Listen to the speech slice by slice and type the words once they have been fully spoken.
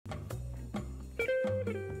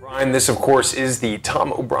Brian, this of course is the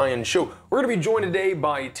Tom O'Brien Show. We're going to be joined today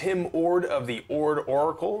by Tim Ord of the Ord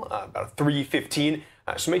Oracle, about 3:15.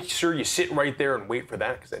 So make sure you sit right there and wait for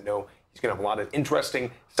that, because I know he's going to have a lot of interesting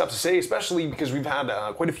stuff to say, especially because we've had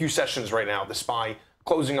quite a few sessions right now. The SPY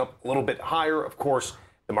closing up a little bit higher. Of course,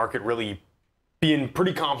 the market really being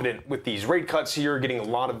pretty confident with these rate cuts here, getting a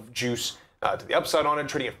lot of juice to the upside on it,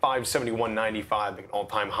 trading at 571.95, making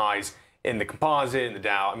all-time highs in the composite, in the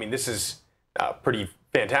Dow. I mean, this is pretty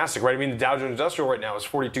fantastic, right? I mean, the Dow Jones Industrial right now is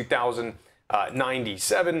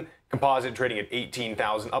 42,097, composite trading at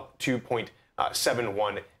 18,000, up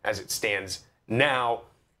 2.71 as it stands now.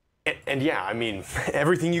 And yeah, I mean,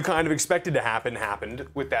 everything you kind of expected to happen happened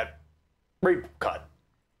with that rate cut.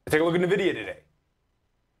 Take a look at NVIDIA today.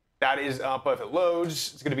 That is up. If it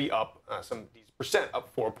loads, it's going to be up some percent,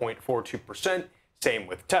 up 4.42%. Same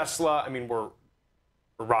with Tesla. I mean, we're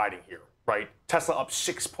riding here, right? Tesla up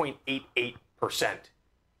 6.88%.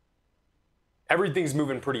 Everything's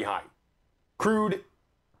moving pretty high. Crude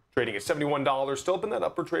trading at $71, still up in that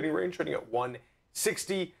upper trading range, trading at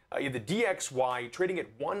 160. You have the DXY trading at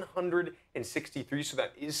 163, so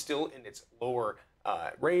that is still in its lower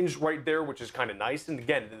range right there, which is kind of nice. And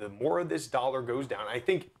again, the more of this dollar goes down, I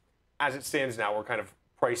think as it stands now, we're kind of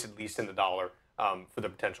priced at least in the dollar for the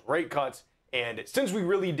potential rate cuts. And since we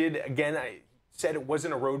really did, again, I said it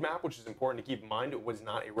wasn't a roadmap, which is important to keep in mind. It was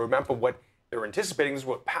not a roadmap of what they're anticipating. This is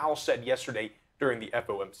what Powell said yesterday during the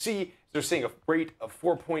FOMC. They're seeing a rate of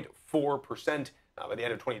 4.4% by the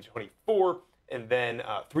end of 2024, and then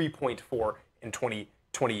 3.4 in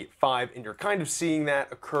 2025. And you're kind of seeing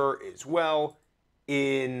that occur as well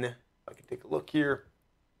in, if I can take a look here,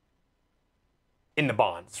 in the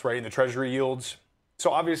bonds, right, in the treasury yields.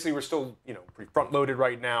 So obviously we're still, pretty front-loaded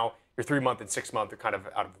right now. Your 3-month and 6-month are kind of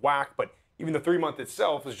out of whack, but even the 3-month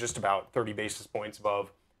itself is just about 30 basis points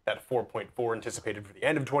above that 4.4 anticipated for the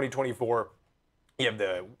end of 2024. You have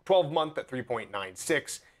the 12-month at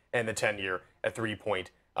 3.96 and the 10-year at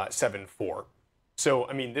 3.74. So,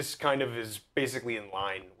 I mean, this kind of is basically in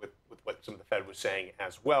line with what some of the Fed was saying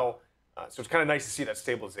as well. So it's kind of nice to see that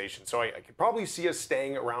stabilization. So I could probably see us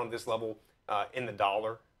staying around this level in the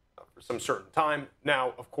dollar for some certain time.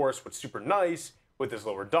 Now, of course, what's super nice with this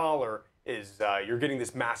lower dollar is you're getting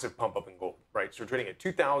this massive pump up in gold, right? So we're trading at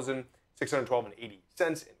 $2,612.80 in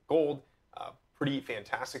gold. Pretty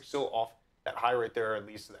fantastic. Still off that high right there, at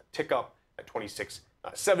least that tick up at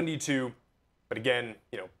 26.72. But again,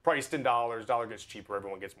 priced in dollars, dollar gets cheaper,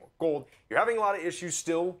 everyone gets more gold. You're having a lot of issues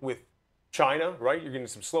still with China, right? You're getting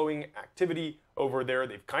some slowing activity over there.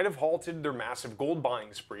 They've kind of halted their massive gold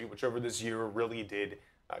buying spree, which over this year really did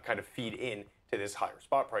kind of feed in to this higher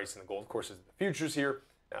spot price in the gold. Of course, is the futures here,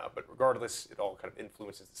 but regardless, it all kind of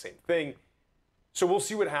influences the same thing. So we'll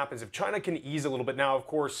see what happens if China can ease a little bit. Now, of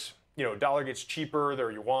course, dollar gets cheaper, their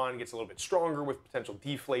yuan gets a little bit stronger with potential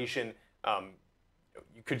deflation.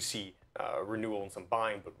 You could see renewal and some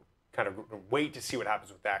buying, but kind of wait to see what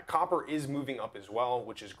happens with that. Copper is moving up as well,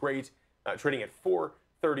 which is great. Trading at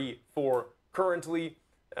 434 currently,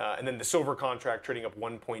 and then the silver contract trading up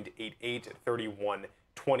 1.88 at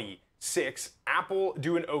 31.26. Apple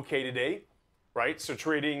doing okay today, right? So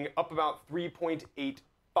trading up about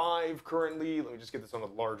 3.85 currently. Let me just get this on a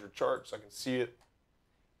larger chart so I can see it.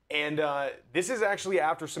 And this is actually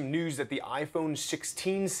after some news that the iPhone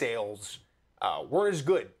 16 sales weren't as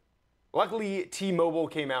good. Luckily, T-Mobile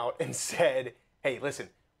came out and said, hey, listen,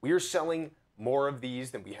 we are selling more of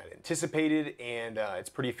these than we had anticipated, and it's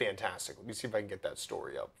pretty fantastic. Let me see if I can get that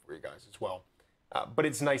story up for you guys as well. But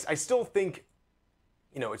it's nice. I still think,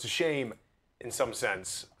 it's a shame in some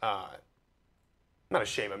sense. Not a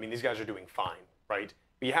shame. I mean, these guys are doing fine, right?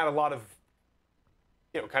 But you had a lot of,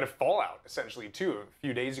 kind of fallout, essentially, too, a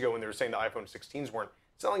few days ago when they were saying the iPhone 16s weren't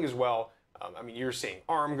selling as well. I mean, you're seeing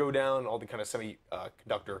ARM go down, all the kind of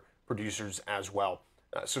semiconductor producers as well.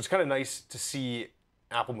 So it's kind of nice to see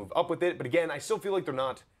Apple move up with it. But again, I still feel like they're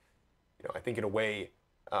not, I think in a way,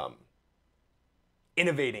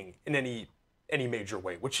 innovating in any major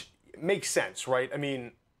way, which makes sense, right? I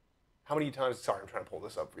mean, how many times, sorry, I'm trying to pull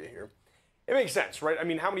this up for you here. It makes sense, right? I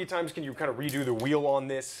mean, how many times can you kind of redo the wheel on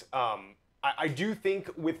this? I do think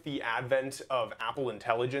with the advent of Apple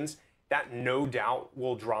Intelligence, that no doubt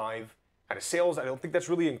will drive kind of sales. I don't think that's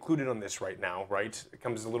really included on this right now, right? It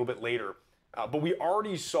comes a little bit later. But we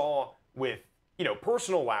already saw with,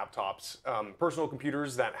 personal laptops, personal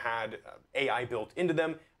computers that had AI built into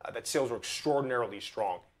them, that sales were extraordinarily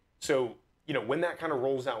strong. So, when that kind of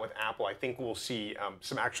rolls out with Apple, I think we'll see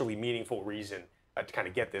some actually meaningful reason to kind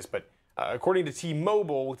of get this. But according to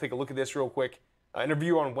T-Mobile, we'll take a look at this real quick.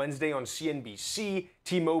 Interview on Wednesday on CNBC,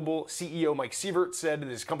 T-Mobile CEO Mike Sievert said that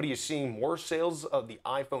his company is seeing more sales of the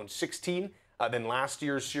iPhone 16 than last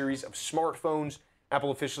year's series of smartphones.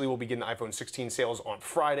 Apple officially will begin the iPhone 16 sales on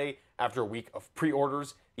Friday after a week of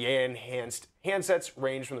pre-orders. The AI-enhanced handsets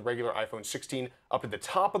range from the regular iPhone 16 up to the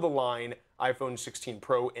top of the line iPhone 16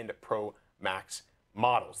 Pro and Pro Max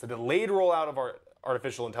models. The delayed rollout of our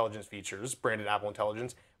artificial intelligence features, branded Apple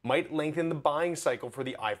Intelligence, might lengthen the buying cycle for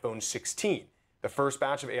the iPhone 16. The first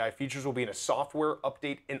batch of AI features will be in a software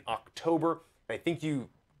update in October. I think you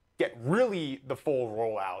get really the full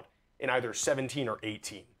rollout in either 17 or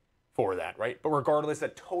 18 for that, right? But regardless,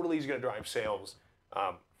 that totally is going to drive sales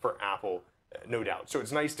for Apple, no doubt. So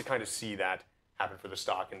it's nice to kind of see that happen for the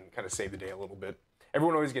stock and kind of save the day a little bit.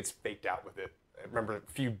 Everyone always gets faked out with it. I remember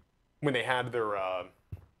when they had their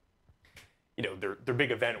their big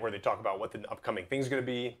event where they talk about what the upcoming thing's going to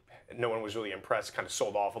be. No one was really impressed, kind of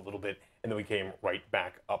sold off a little bit, and then we came right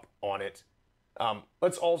back up on it.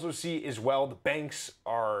 Let's also see as well, the banks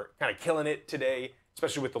are kind of killing it today,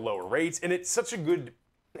 especially with the lower rates. And it's such a good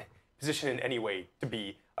position in any way to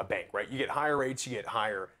be a bank, right? You get higher rates, you get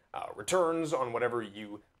higher returns on whatever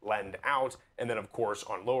you lend out. And then, of course,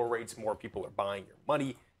 on lower rates, more people are buying your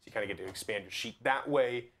money. So you kind of get to expand your sheet that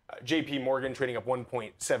way. JP Morgan trading up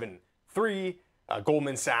 1.73.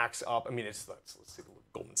 Goldman Sachs up. I mean, let's take a look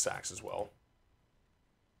at Goldman Sachs as well.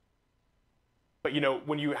 But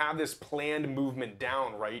when you have this planned movement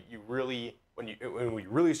down, right? When we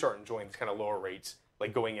really start enjoying this kind of lower rates,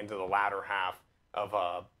 like going into the latter half of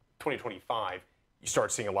 2025, you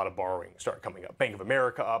start seeing a lot of borrowing start coming up. Bank of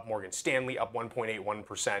America up, Morgan Stanley up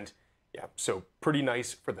 1.81%. Yeah, so pretty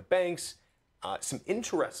nice for the banks. Some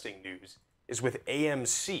interesting news is with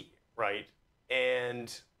AMC, right?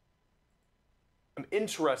 And I'm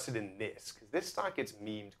interested in this because this stock gets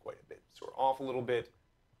memed quite a bit. So we're off a little bit.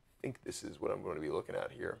 I think this is what I'm going to be looking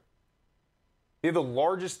at here. They have the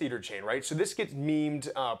largest theater chain, right? So this gets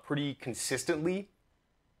memed pretty consistently.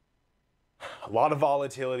 A lot of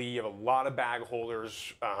volatility. You have a lot of bag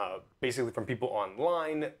holders, basically from people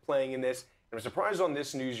online playing in this. And I'm surprised on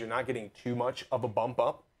this news you're not getting too much of a bump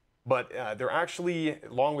up. But they're actually,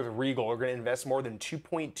 along with Regal, are going to invest more than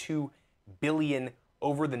 $2.2 billion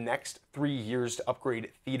over the next 3 years to upgrade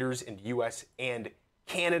theaters in the U.S. and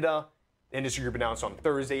Canada. The industry group announced on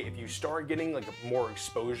Thursday, if you start getting more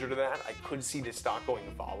exposure to that, I could see this stock going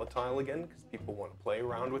volatile again because people want to play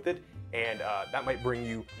around with it. And that might bring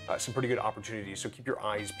you some pretty good opportunities. So keep your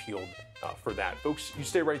eyes peeled for that. Folks, you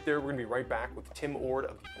stay right there. We're going to be right back with Tim Ord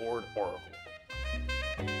of the Ord Oracle.